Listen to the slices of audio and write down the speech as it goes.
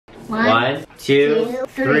One, two,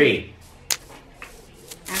 three.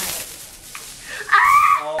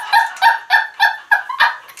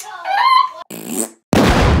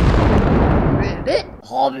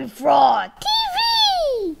 HobbyFrog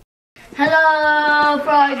TV! Hello,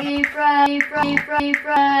 froggy friends!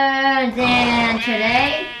 And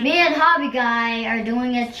today, me and HobbyGuy are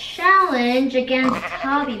doing a challenge against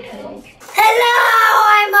HobbyPig. Hello,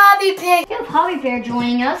 I'm HobbyPig. We have HobbyPig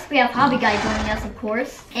joining us. We have HobbyGuy joining us, of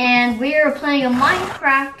course. And we are playing a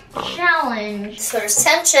Minecraft challenge. So there's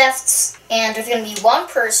 10 chests, and there's going to be one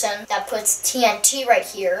person that puts TNT right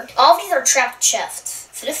here. All of these are trapped chests.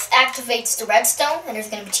 So this activates the redstone, and there's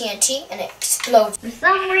going to be TNT, and it explodes. For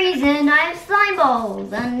some reason, I have slime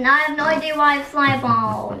balls, and I have no idea why I have slime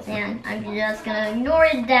balls, and I'm just gonna ignore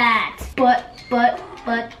that. But.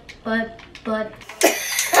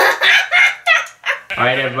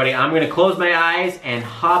 Alright everybody, I'm going to close my eyes and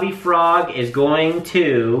HobbyFrog is going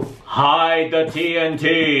to hide the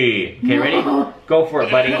TNT. Okay, ready? Go for it,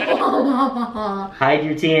 buddy. Hide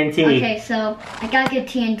your TNT. Okay, so I gotta get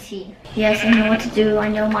TNT. Yes, I know what to do. I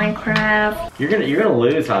know Minecraft. You're gonna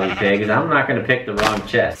lose, HobbyPig, because I'm not gonna pick the wrong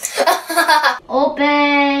chest.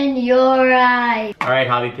 Open your eyes. Alright,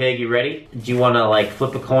 HobbyPig, you ready? Do you wanna like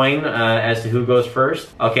flip a coin as to who goes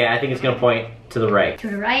first? Okay, I think it's gonna point to the right. To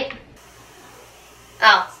the right?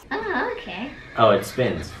 Oh. Oh, okay. Oh, it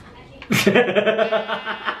spins. Okay,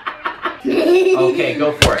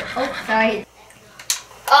 go for it. Oh, sorry.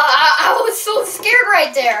 I was so scared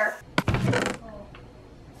right there.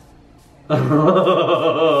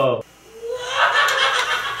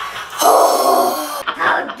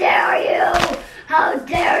 How dare you! How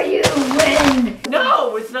dare you win!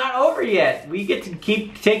 No, it's not over yet. We get to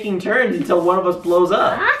keep taking turns until one of us blows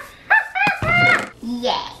up.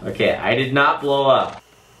 Yeah. Okay, I did not blow up.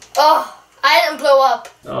 Oh, I didn't blow up.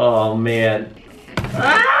 Oh man.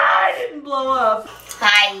 I didn't blow up.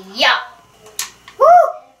 Hiya. Woo!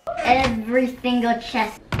 Every single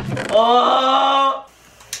chest. Oh!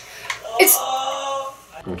 It's...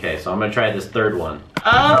 Okay, so I'm gonna try this third one.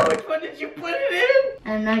 Oh, which one did you put it in?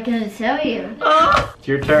 I'm not gonna tell you. Oh, it's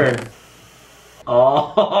your turn.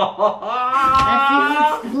 Oh! Let's see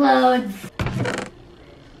who explodes.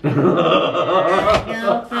 Go for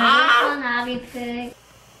this one, HobbyPig.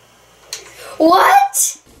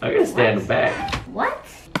 What? I'm gonna stand back. What?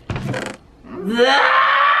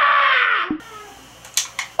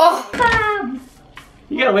 Oh.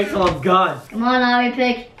 You gotta wait till I'm gone. Come on,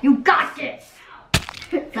 HobbyPig. You got this.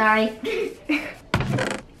 Sorry.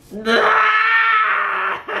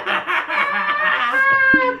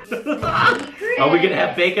 Are we gonna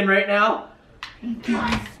have bacon right now?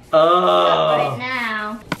 Not Oh. right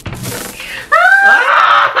now.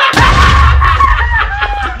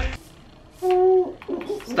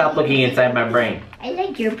 Stop looking inside my brain. I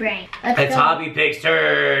like your brain. Let's It's go. HobbyPig's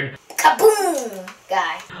turn. Kaboom,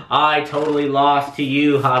 guy. I totally lost to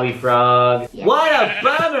you, HobbyFrog. Yeah. What a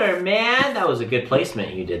bummer, man. That was a good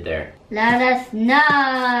placement you did there. Let us know,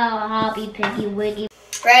 HobbyPiggy Wiggy.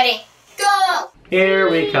 Ready? Go! Here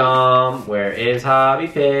we come. Where is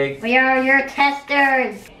HobbyPig? We are your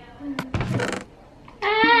testers.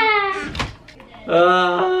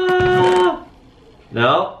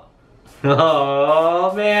 No.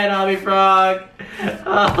 Oh man, HobbyFrog.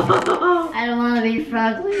 Oh. I don't want to be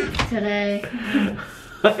frog leaf today.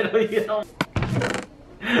 I don't, you know.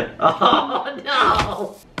 Oh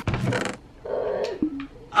no.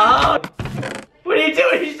 Oh. What are you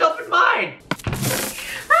doing? He's up in mine.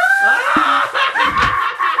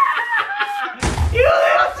 You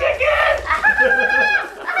little chicken!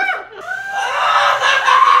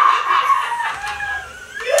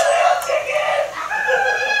 You little chicken!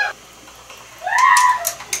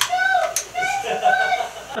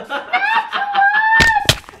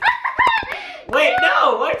 Wait,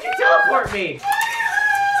 no! Why'd you teleport me?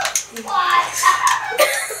 What?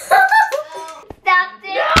 Stop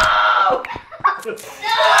it! No! No!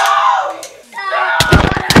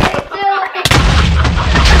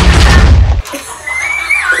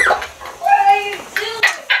 What are you doing?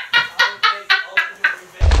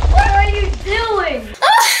 What are you doing?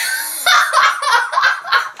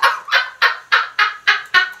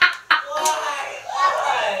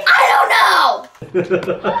 I don't know!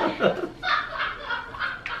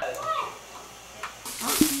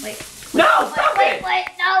 Wait. No, stop it! Wait,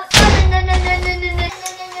 no.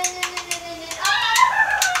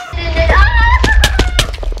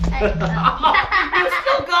 You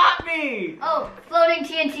still got me! Oh, floating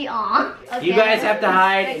TNT on. Okay. You guys have to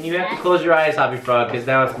hide and you have to close your eyes, HobbyFrog, because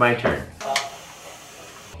now it's my turn.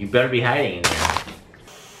 You better be hiding in there.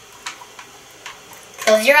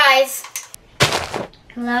 Close your eyes.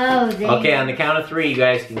 Closing. Okay, on the count of 3, you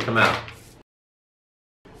guys can come out.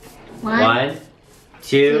 1,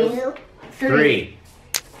 2, 3.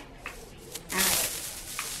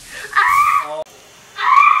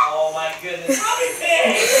 Oh my goodness,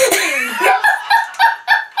 HobbyPig!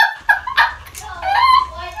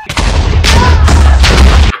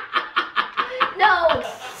 No!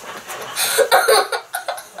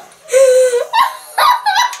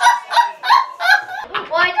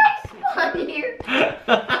 Why did I spawn here?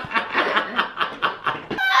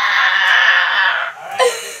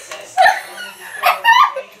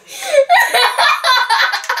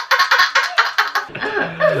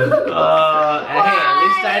 Hey, at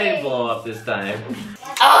least I didn't blow up this time.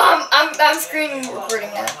 I'm screen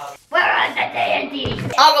recording now. Where are the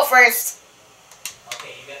TNT? I'll go first.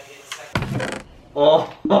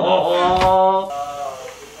 Oh,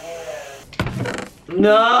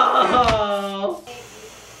 no!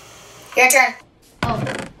 Your turn. Oh.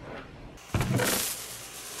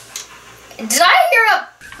 Did I hear a...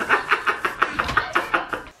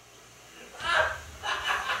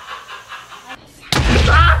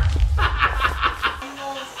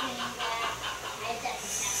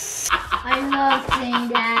 I love seeing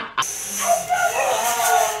that.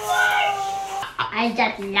 I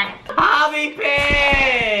just love it.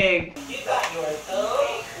 HobbyPig! You thought you were so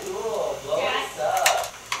cool. Blow us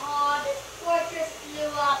up. Oh, this fortress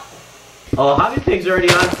blew up. Oh, HobbyPig's already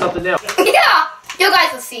on something else. Yeah! You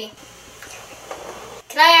guys will see.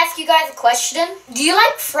 Can I ask you guys a question? Do you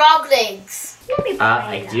like frog legs? Let me play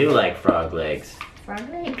I that. do like frog legs. Frog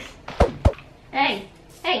legs. Hey,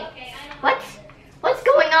 hey, what's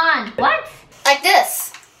going on? What? Like this.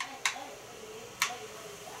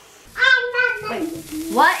 Wait,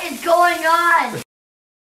 what is going on?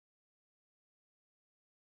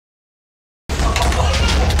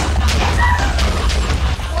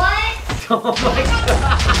 What? Oh my god!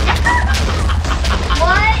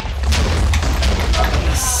 What?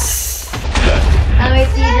 Let me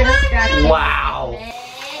see the distraction. Wow!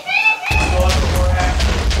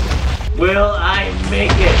 Will I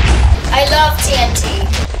make it? I love TNT.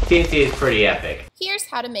 TNT is pretty epic. Here's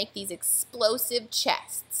how to make these explosive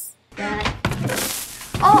chests. That.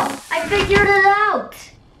 Oh, I figured it out.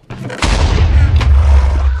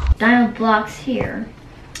 Diamond blocks here.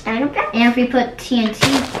 And if we put TNT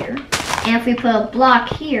here, and if we put a block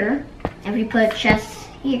here, and if we put a chest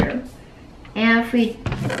here, and if we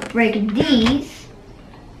break these,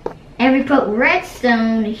 and we put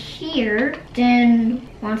redstone here, then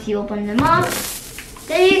once you open them up,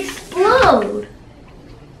 they explode.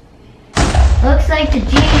 Looks like the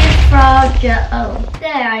genius frog oh,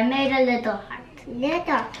 there, I made a little heart. Little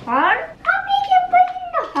heart? How big you put in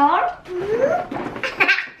the heart?